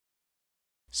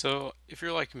So if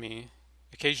you're like me,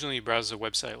 occasionally you browse a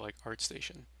website like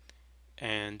ArtStation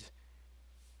and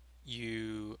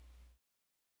you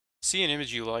see an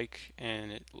image you like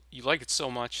and you like it so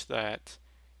much that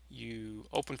you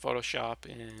open Photoshop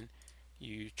and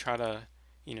you try to,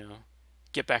 you know,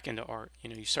 get back into art.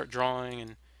 You start drawing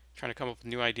and trying to come up with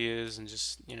new ideas and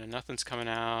just, nothing's coming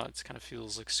out. It kind of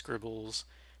feels like scribbles.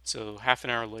 So half an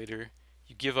hour later,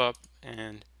 you give up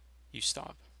and you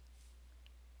stop.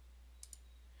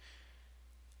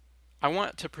 I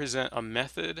want to present a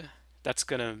method that's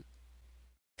going to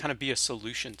kind of be a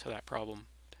solution to that problem.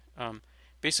 Um,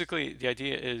 Basically, the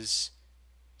idea is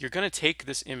you're going to take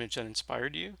this image that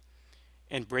inspired you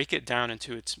and break it down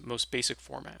into its most basic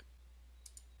format.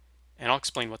 And I'll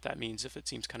explain what that means if it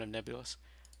seems kind of nebulous.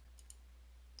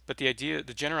 But the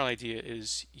general idea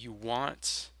is you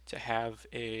want to have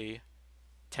a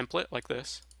template like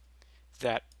this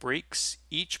that breaks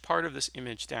each part of this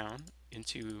image down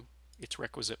into its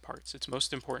requisite parts, its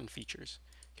most important features.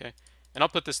 Okay, and I'll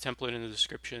put this template in the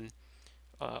description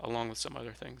along with some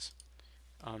other things.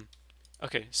 Um,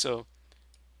 okay, so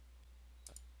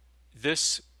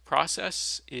this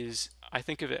process is, I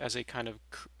think of it as a kind of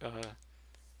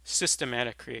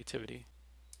systematic creativity.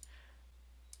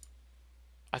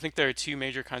 I think there are two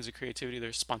major kinds of creativity.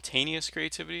 There's spontaneous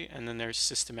creativity, and then there's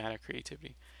systematic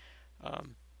creativity.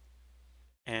 Um,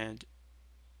 and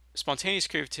spontaneous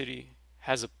creativity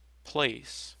has a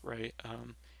place, right?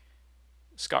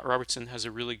 Scott Robertson has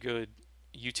a really good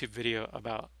YouTube video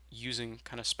about using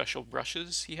kind of special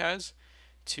brushes he has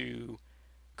to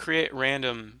create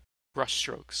random brush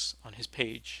strokes on his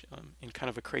page in kind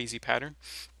of a crazy pattern.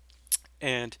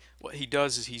 And what he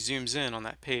does is he zooms in on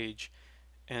that page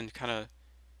and kind of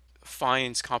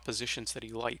finds compositions that he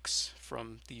likes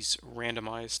from these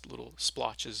randomized little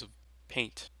splotches of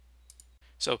paint.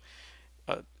 So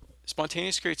uh,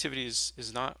 spontaneous creativity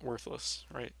is not worthless,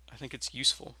 right? I think it's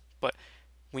useful. But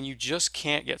when you just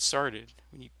can't get started,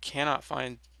 when you cannot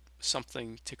find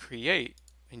something to create,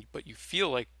 but you feel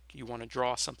like you want to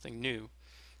draw something new,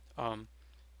 um,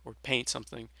 or paint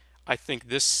something, I think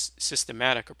this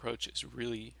systematic approach is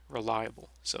really reliable.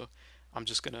 So I'm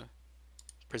just going to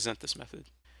present this method.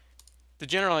 The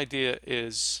general idea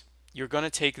is you're going to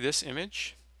take this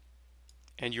image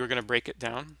and you're going to break it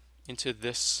down into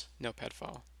this notepad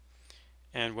file.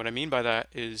 And what I mean by that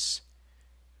is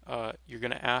you're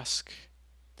going to ask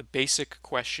the basic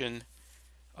question,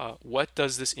 what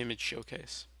does this image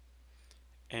showcase?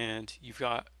 And you've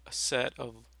got a set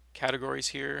of categories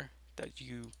here that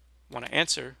you want to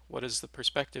answer. What is the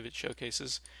perspective it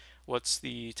showcases? What's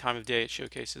the time of day it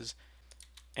showcases?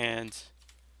 And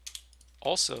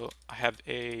also, I have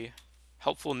a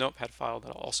helpful notepad file that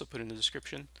I'll also put in the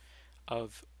description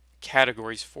of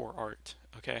categories for art.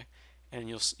 Okay, and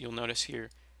you'll notice here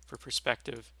for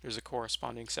perspective, there's a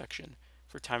corresponding section.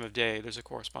 For time of day, there's a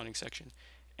corresponding section,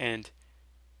 and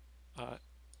uh,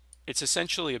 it's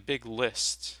essentially a big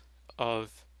list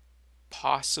of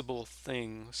possible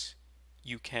things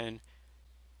you can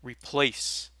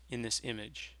replace in this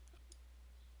image.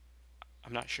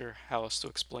 I'm not sure how else to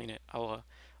explain it. I'll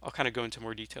kind of go into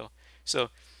more detail. So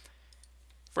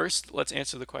first, let's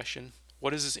answer the question: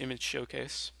 what does this image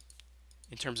showcase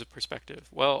in terms of perspective?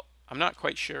 Well, I'm not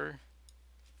quite sure.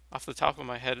 Off the top of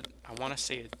my head, I want to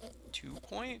say a 2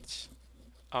 point.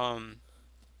 Um,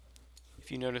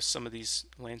 if you notice some of these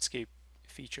landscape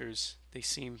features, they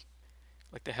seem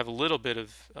like they have a little bit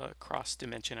of cross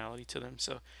dimensionality to them.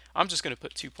 So I'm just going to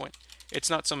put 2 point. It's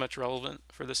not so much relevant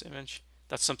for this image.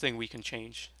 That's something we can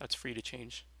change. That's free to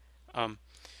change. Um,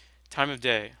 Time of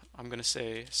day, I'm going to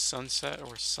say sunset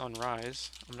or sunrise.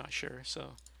 I'm not sure.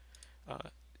 So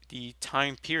the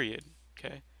time period,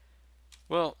 okay.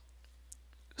 Well,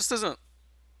 this doesn't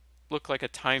look like a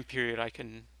time period I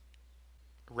can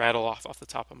rattle off the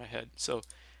top of my head. So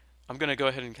I'm going to go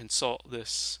ahead and consult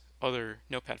this other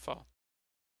notepad file.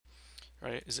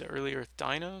 Right? Is it early Earth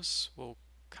dinos? Well,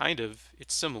 kind of.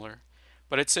 It's similar,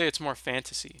 but I'd say it's more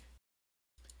fantasy.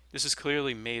 This is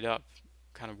clearly made up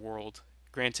kind of world.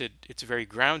 Granted, it's very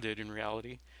grounded in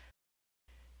reality.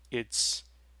 It's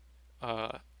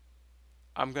uh,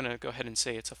 I'm gonna go ahead and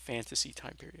say it's a fantasy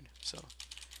time period. So,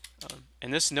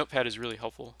 and this notepad is really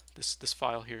helpful. This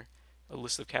file here, a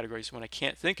list of categories. When I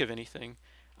can't think of anything,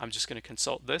 I'm just gonna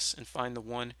consult this and find the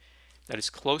one that is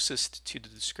closest to the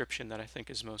description that I think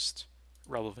is most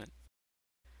relevant.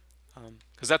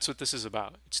 Because that's what this is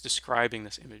about. It's describing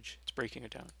this image. It's breaking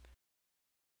it down.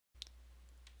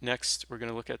 Next, we're going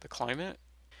to look at the climate.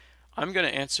 I'm going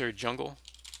to answer jungle.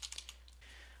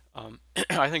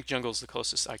 I think jungle is the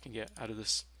closest I can get out of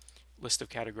this list of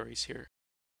categories here.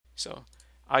 So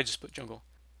I just put jungle.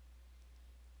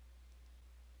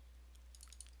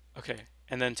 Okay,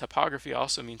 and then topography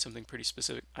also means something pretty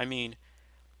specific. I mean,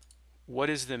 what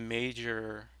is the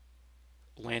major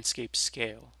landscape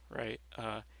scale, right?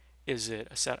 Is it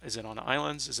a set? Is it on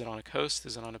islands? Is it on a coast?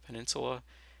 Is it on a peninsula?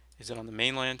 Is it on the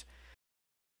mainland?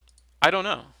 I don't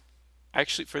know.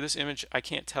 Actually, for this image, I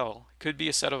can't tell. It could be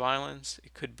a set of islands.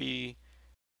 It could be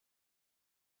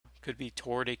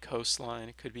toward a coastline.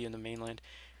 It could be in the mainland.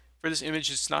 For this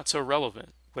image, it's not so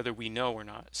relevant whether we know or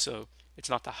not. So it's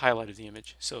not the highlight of the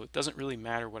image. So it doesn't really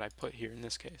matter what I put here in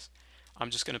this case. I'm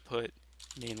just going to put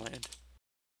mainland.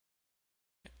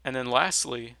 And then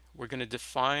lastly, we're going to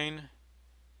define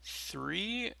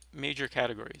three major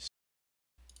categories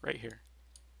right here.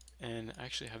 And I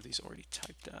actually have these already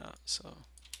typed out. So,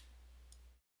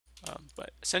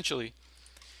 but essentially,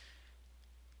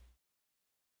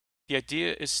 the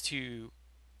idea is to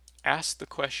ask the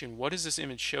question, what does this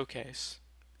image showcase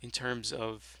in terms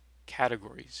of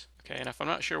categories? Okay, and if I'm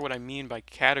not sure what I mean by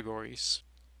categories,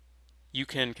 you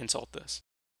can consult this.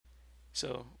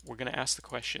 So we're going to ask the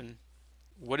question,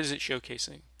 what is it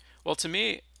showcasing? Well, to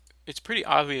me, it's pretty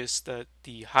obvious that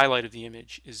the highlight of the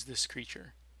image is this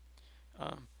creature.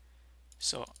 Um,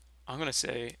 so I'm going to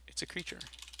say it's a creature.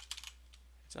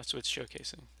 That's what it's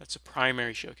showcasing. That's a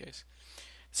primary showcase.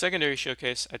 Secondary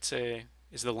showcase, I'd say,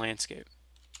 is the landscape.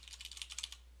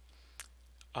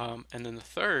 And then the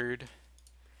third,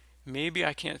 maybe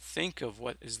I can't think of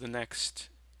what is the next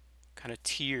kind of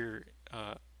tier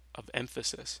of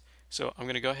emphasis. So I'm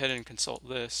going to go ahead and consult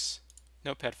this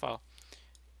notepad file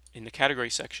in the category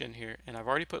section here, and I've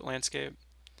already put landscape,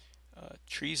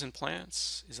 trees and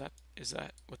plants. Is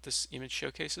that what this image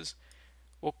showcases?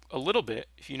 Well, a little bit.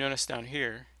 If you notice down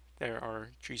here, there are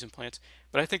trees and plants,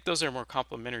 but I think those are more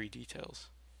complementary details.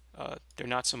 They're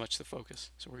not so much the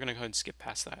focus. So we're going to go ahead and skip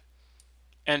past that.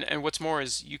 And what's more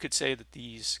is you could say that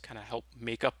these kind of help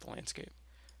make up the landscape.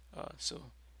 So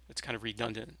it's kind of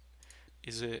redundant.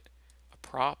 Is it a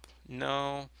prop?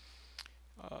 No.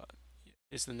 Uh,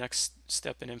 is the next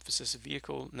step in emphasis a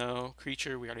vehicle? No.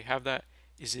 Creature? We already have that.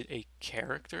 Is it a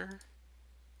character?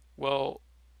 Well,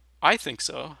 I think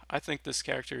so. I think this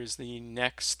character is the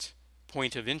next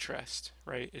point of interest,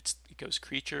 right? It goes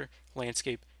creature,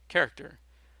 landscape, character.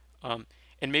 Um,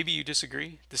 and maybe you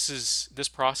disagree. This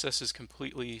process is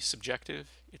completely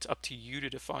subjective. It's up to you to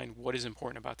define what is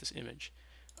important about this image.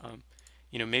 Um,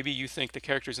 maybe you think the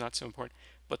character is not so important,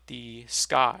 but the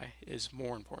sky is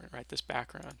more important, right? This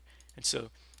background, and so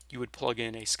you would plug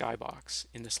in a skybox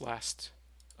in this last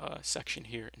section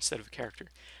here instead of a character.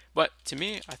 But to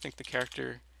me, I think the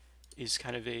character is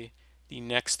kind of the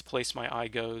next place my eye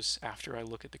goes after I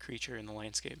look at the creature in the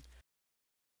landscape.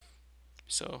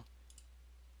 So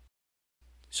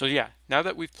So yeah, now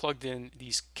that we've plugged in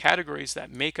these categories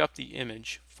that make up the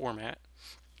image format,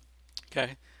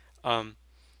 okay, um,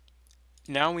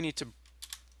 now we need to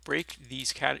break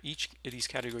each of these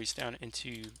categories down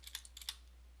into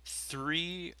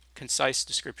three concise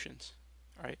descriptions.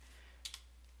 All right,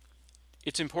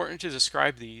 it's important to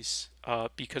describe these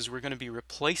because we're going to be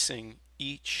replacing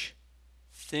each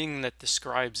thing that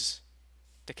describes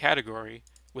the category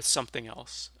with something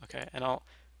else. Okay, and I'll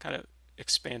kind of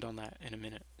expand on that in a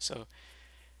minute. So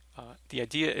the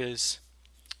idea is,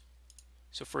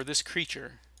 so for this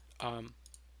creature, I'm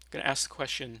going to ask the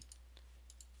question,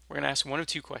 we're going to ask one of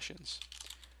two questions.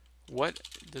 What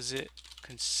does it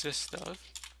consist of?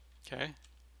 Okay.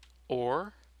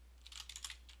 Or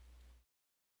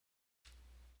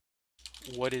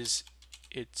what is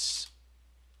its,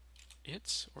 I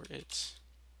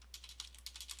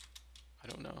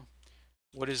don't know.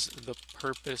 What is the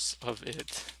purpose of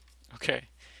it? Okay.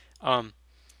 Um,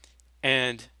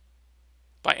 and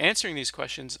by answering these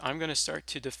questions, I'm going to start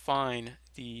to define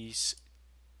these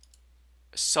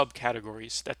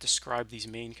subcategories that describe these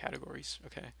main categories.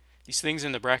 Okay, these things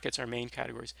in the brackets are main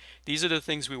categories. These are the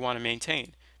things we want to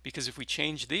maintain, because if we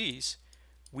change these,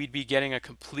 we'd be getting a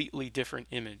completely different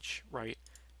image, right?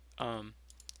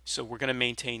 So we're going to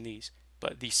maintain these,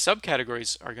 but these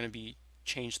subcategories are going to be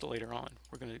changed later on.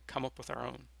 We're going to come up with our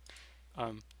own.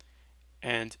 Um,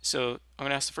 and so I'm going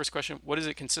to ask the first question, what does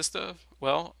it consist of?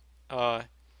 Well,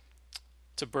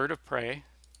 it's a bird of prey.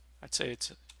 I'd say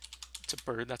it's a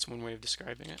bird. That's one way of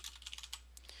describing it.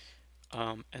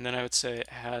 And then I would say it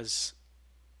has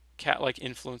cat-like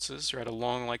influences, right? A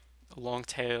long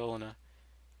tail and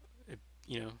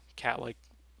cat-like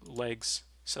legs.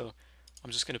 So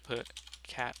I'm just going to put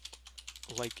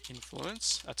cat-like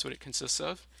influence. That's what it consists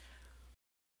of.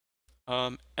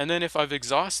 And then if I've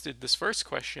exhausted this first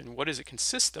question, what does it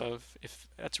consist of? If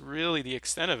that's really the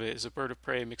extent of it, is a bird of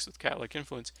prey mixed with cat-like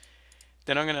influence,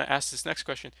 then I'm going to ask this next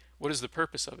question: what is the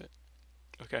purpose of it?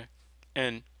 Okay,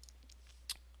 and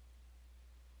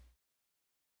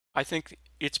I think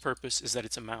its purpose is that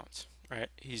it's a mount, right?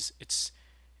 It's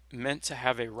meant to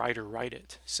have a writer write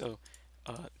it. So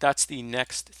that's the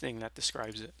next thing that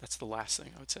describes it. That's the last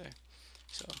thing I would say.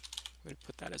 So I'm going to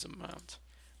put that as a mount.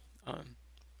 Um,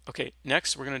 okay,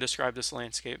 next we're going to describe this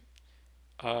landscape.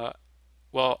 Uh,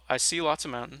 well, I see lots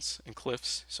of mountains and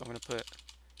cliffs, so I'm going to put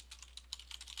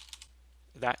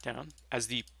that down as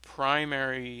the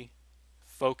primary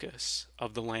focus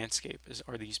of the landscape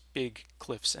are these big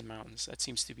cliffs and mountains. That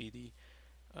seems to be the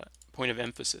point of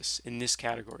emphasis in this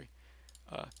category.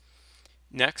 Uh,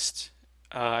 Next,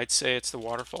 I'd say it's the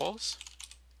waterfalls.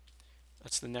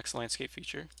 That's the next landscape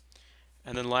feature.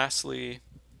 And then lastly,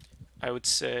 I would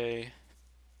say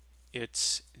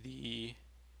it's these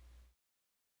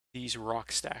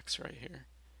rock stacks right here.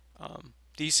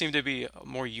 These seem to be a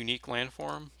more unique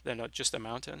landform than just a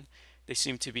mountain. They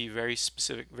seem to be very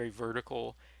specific, very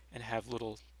vertical, and have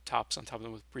little tops on top of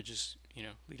them with bridges,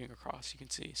 leading across. You can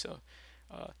see. So,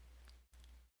 uh,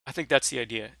 I think that's the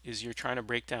idea: is you're trying to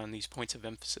break down these points of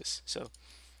emphasis. So,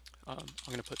 I'm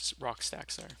going to put rock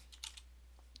stacks there.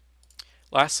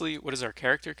 Lastly, what does our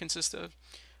character consist of?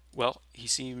 Well, he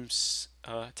seems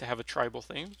to have a tribal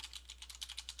theme.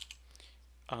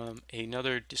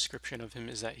 Another description of him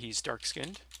is that he's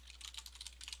dark-skinned.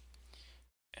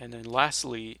 And then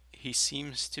lastly, he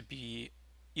seems to be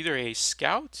either a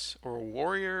scout or a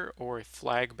warrior or a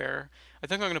flag bearer. I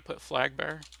think I'm going to put flag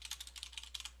bearer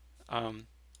um,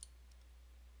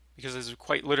 because this is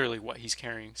quite literally what he's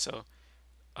carrying. So,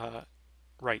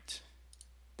 right,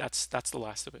 that's the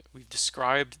last of it. We've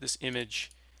described this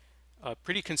image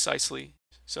pretty concisely.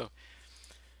 So,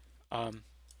 um,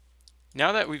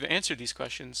 now that we've answered these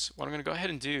questions, what I'm going to go ahead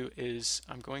and do is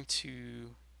I'm going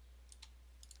to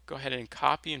go ahead and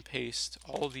copy and paste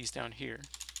all of these down here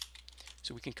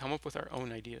so we can come up with our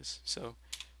own ideas. So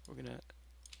we're going to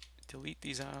delete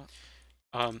these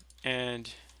out.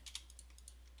 And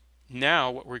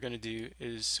now what we're going to do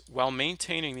is, while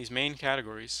maintaining these main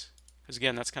categories, because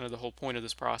again, that's kind of the whole point of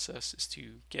this process, is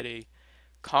to get a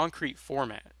concrete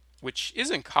format, which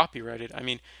isn't copyrighted. I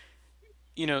mean,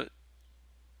 you know,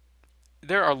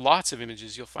 there are lots of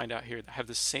images you'll find out here that have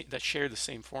the same, that share the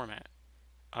same format.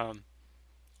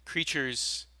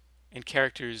 Creatures and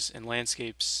characters and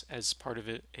landscapes as part of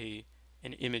an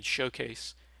image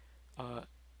showcase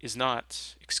is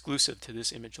not exclusive to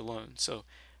this image alone. So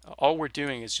all we're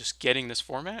doing is just getting this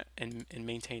format and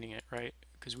maintaining it, right?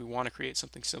 Because we want to create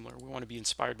something similar. We want to be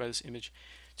inspired by this image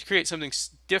to create something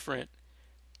different,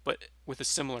 but with a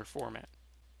similar format.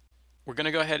 We're going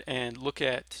to go ahead and look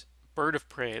at bird of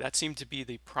prey. That seemed to be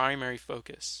the primary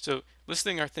focus. So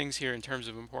listing our things here in terms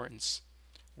of importance,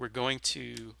 we're going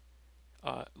to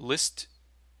list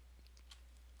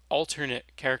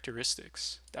alternate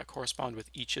characteristics that correspond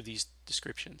with each of these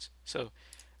descriptions. So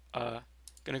I'm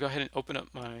going to go ahead and open up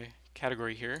my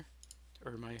category here,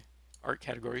 or my art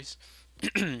categories.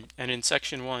 And in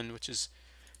section 1, which is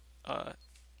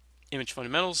image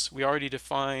fundamentals, we already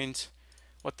defined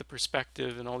what the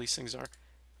perspective and all these things are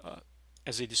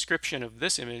as a description of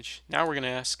this image. Now we're going to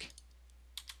ask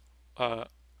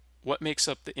what makes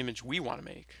up the image we want to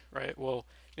make, right? Well,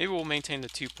 maybe we'll maintain the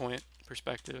 2-point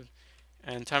perspective,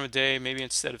 and time of day, maybe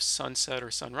instead of sunset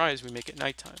or sunrise, we make it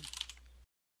nighttime.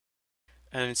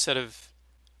 And instead of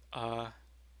a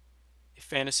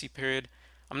fantasy period,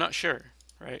 I'm not sure,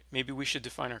 right? Maybe we should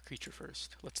define our creature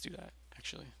first. Let's do that,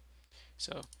 actually.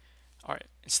 So, all right,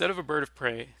 instead of a bird of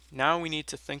prey, now we need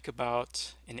to think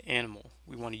about an animal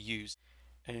we want to use.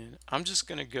 And I'm just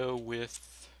going to go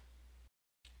with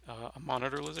a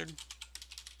monitor lizard,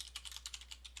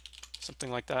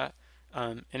 something like that.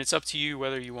 And it's up to you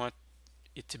whether you want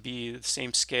it to be the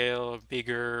same scale,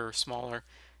 bigger or smaller.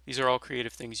 These are all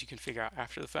creative things you can figure out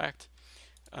after the fact.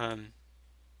 And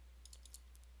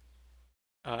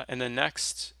then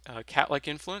next, cat-like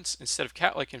influence. Instead of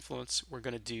cat-like influence, we're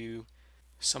going to do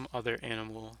some other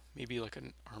animal, maybe like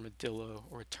an armadillo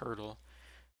or a turtle.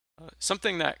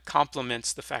 Something that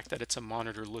complements the fact that it's a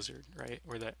monitor lizard, right?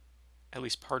 Or that at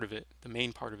least part of it, the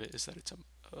main part of it, is that it's a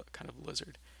kind of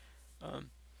lizard.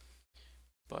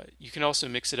 But you can also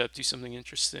mix it up, do something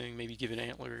interesting, maybe give it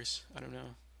antlers. I don't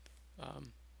know.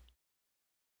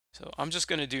 So I'm just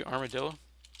going to do armadillo.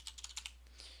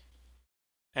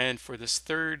 And for this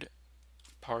third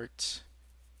part,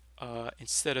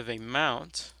 instead of a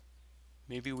mount,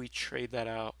 maybe we trade that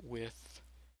out with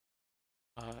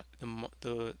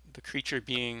the creature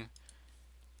being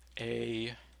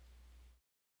a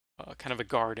kind of a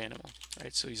guard animal,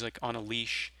 right? So he's like on a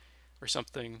leash or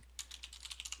something,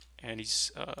 and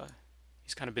he's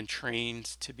kind of been trained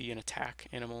to be an attack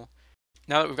animal.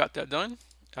 Now that we've got that done,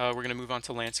 we're going to move on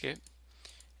to landscape.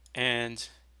 And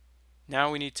Now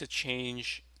we need to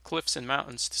change cliffs and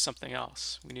mountains to something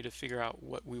else. We need to figure out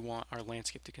what we want our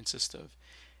landscape to consist of.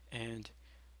 And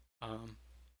um,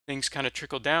 things kind of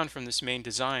trickle down from this main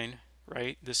design,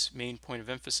 right? This main point of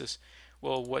emphasis.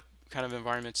 Well, what kind of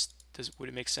environments would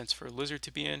it make sense for a lizard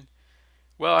to be in?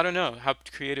 Well, I don't know. How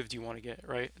creative do you want to get,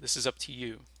 right? This is up to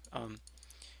you. Um,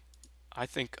 I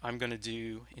think I'm going to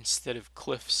do, instead of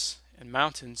cliffs and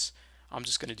mountains, I'm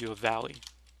just going to do a valley.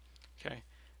 Okay.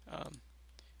 Um,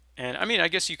 and I mean, I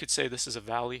guess you could say this is a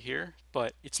valley here,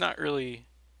 but it's not really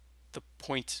the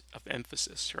point of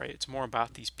emphasis, right? It's more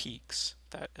about these peaks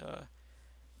that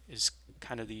is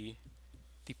kind of the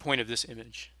point of this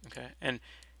image. Okay. And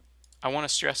I want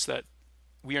to stress that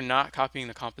we are not copying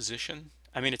the composition.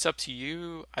 I mean, it's up to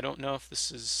you. I don't know if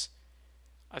this is,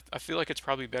 I feel like it's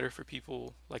probably better for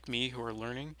people like me who are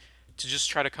learning to just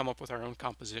try to come up with our own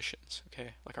compositions,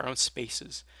 okay? Like our own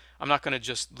spaces. I'm not going to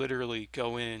just literally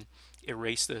go in,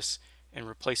 erase this, and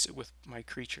replace it with my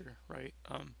creature, right?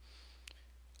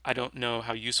 I don't know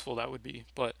how useful that would be,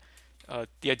 but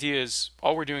the idea is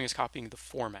all we're doing is copying the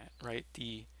format, right?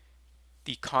 The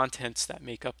contents that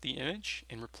make up the image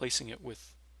and replacing it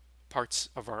with parts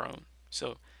of our own.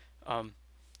 So, um,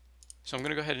 so I'm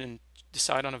going to go ahead and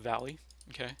decide on a valley,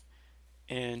 okay?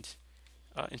 And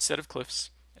instead of cliffs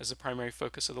as the primary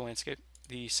focus of the landscape,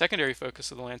 the secondary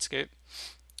focus of the landscape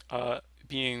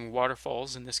being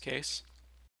waterfalls in this case,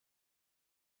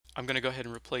 I'm going to go ahead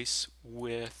and replace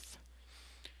with,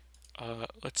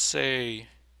 let's say,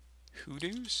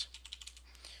 hoodoos.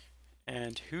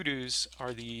 And hoodoos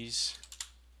are these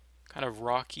kind of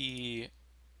rocky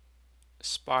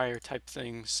spire type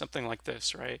things, something like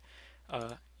this, right?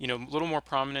 You know, a little more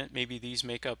prominent. Maybe these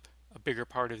make up a bigger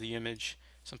part of the image,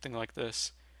 something like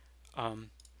this.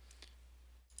 Um,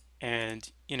 and,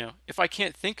 you know, if I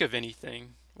can't think of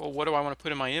anything, well, what do I want to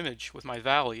put in my image with my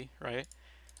valley, right?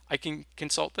 I can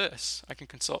consult this. I can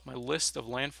consult my list of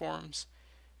landforms.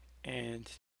 And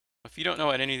if you don't know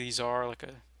what any of these are, like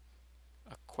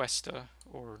a cuesta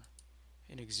or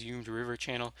an exhumed river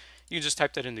channel, you can just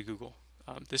type that into Google.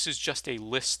 This is just a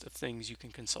list of things you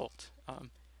can consult, a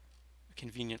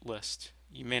convenient list.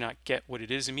 You may not get what it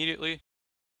is immediately.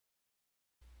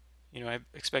 You know, I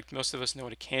expect most of us know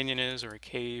what a canyon is, or a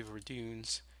cave, or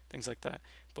dunes, things like that.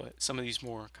 But some of these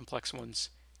more complex ones,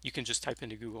 you can just type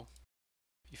into Google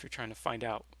if you're trying to find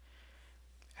out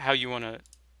how you want to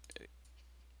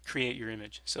create your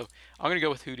image. So I'm going to go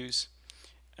with hoodoos.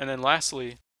 And then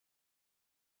lastly,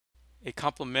 a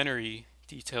complementary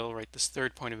detail, right? This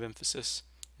third point of emphasis.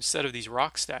 Instead of these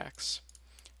rock stacks,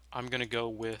 I'm going to go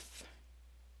with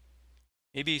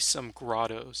maybe some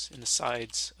grottos in the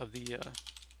sides of the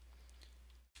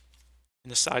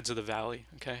valley,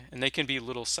 okay? And they can be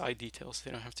little side details.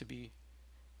 They don't have to be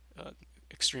uh,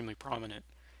 extremely prominent.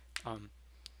 Um,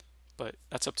 but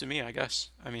that's up to me, I guess.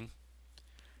 I mean,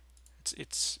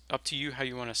 it's up to you how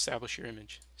you want to establish your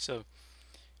image. So,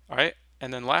 all right.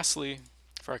 And then lastly,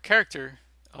 for our character,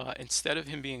 instead of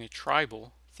him being a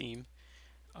tribal theme,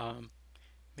 um,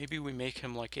 maybe we make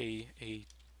him like a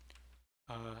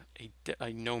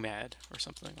nomad or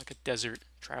something, like a desert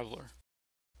traveler.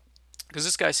 Because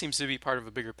this guy seems to be part of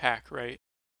a bigger pack, right?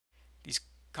 These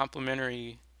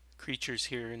complementary creatures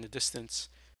here in the distance,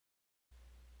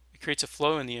 it creates a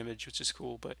flow in the image, which is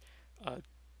cool, but uh,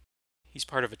 he's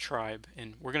part of a tribe,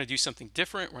 and we're going to do something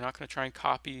different. We're not going to try and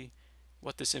copy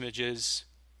what this image is,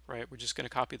 right? We're just going to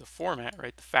copy the format,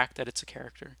 right? The fact that it's a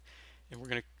character, and we're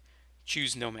going to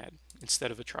choose nomad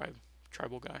instead of a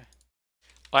tribal guy.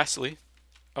 Lastly,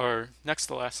 or next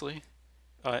to lastly,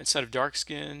 instead of dark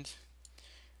skinned,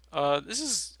 this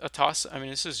is a toss. I mean,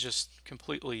 this is just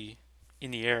completely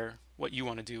in the air what you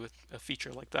want to do with a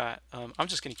feature like that. I'm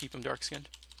just going to keep him dark skinned.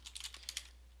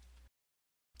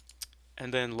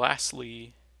 And then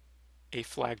lastly, a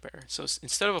flag bearer. So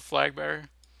instead of a flag bearer,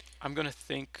 I'm going to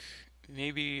think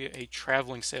maybe a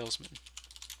traveling salesman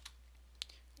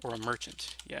or a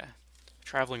merchant. Yeah, a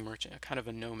traveling merchant, a kind of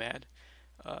a nomad.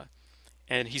 Uh,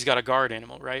 and he's got a guard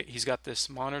animal, right? He's got this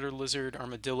monitor lizard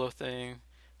armadillo thing,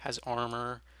 has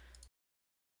armor,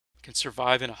 can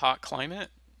survive in a hot climate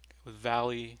with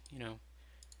valley, you know,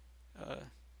 uh,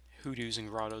 hoodoos and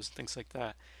grottos and things like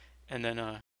that. And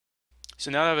then, so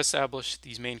now that I've established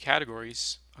these main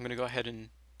categories, I'm going to go ahead and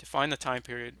define the time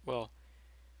period. Well,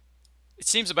 it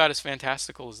seems about as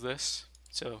fantastical as this,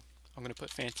 so I'm going to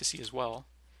put fantasy as well.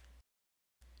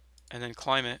 And then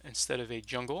climate, instead of a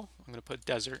jungle, I'm going to put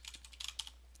desert.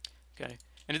 Okay,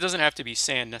 and it doesn't have to be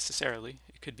sand necessarily.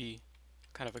 It could be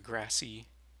kind of a grassy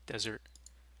desert.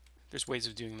 There's ways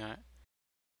of doing that.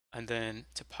 And then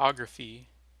topography,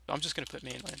 I'm just going to put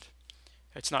mainland.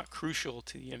 It's not crucial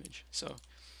to the image. So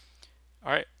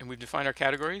All right, and we've defined our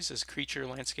categories as creature,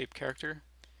 landscape, character,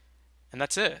 and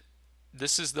that's it.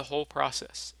 This is the whole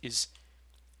process, is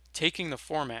taking the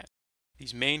format,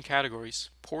 these main categories,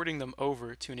 porting them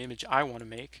over to an image I want to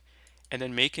make, and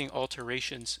then making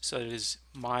alterations so that it is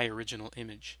my original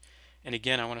image. And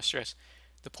again, I want to stress,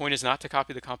 the point is not to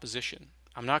copy the composition.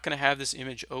 I'm not going to have this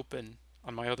image open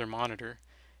on my other monitor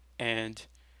and,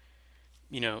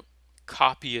 you know,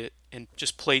 copy it and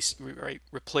just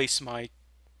replace my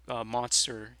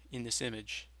monster in this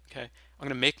image. Okay, I'm going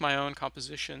to make my own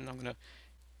composition. I'm going to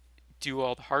do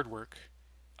all the hard work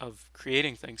of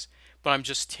creating things, but I'm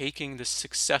just taking the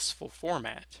successful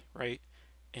format, right?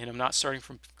 And I'm not starting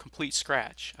from complete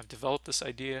scratch. I've developed this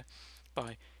idea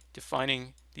by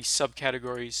defining these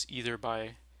subcategories either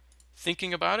by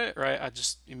thinking about it, right? I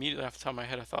just immediately off the top of my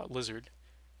head I thought lizard,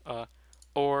 uh,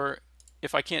 or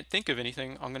if I can't think of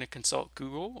anything, I'm going to consult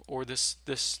Google or this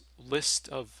list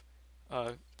of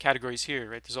categories here,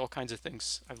 right? There's all kinds of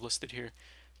things I've listed here.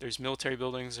 There's military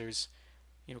buildings. There's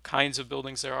kinds of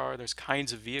buildings there's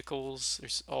kinds of vehicles,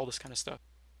 there's all this kind of stuff.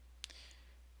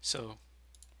 So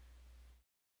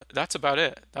that's about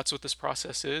it. That's what this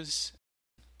process is.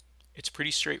 It's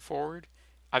pretty straightforward.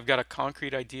 I've got a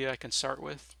concrete idea I can start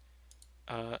with.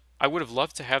 I would have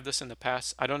loved to have this in the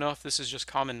past. I don't know if this is just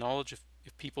common knowledge,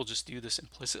 if people just do this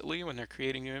implicitly when they're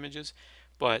creating new images,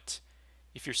 but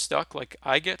if you're stuck like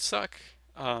I get stuck,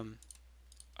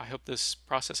 I hope this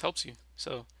process helps you.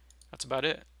 So that's about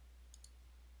it.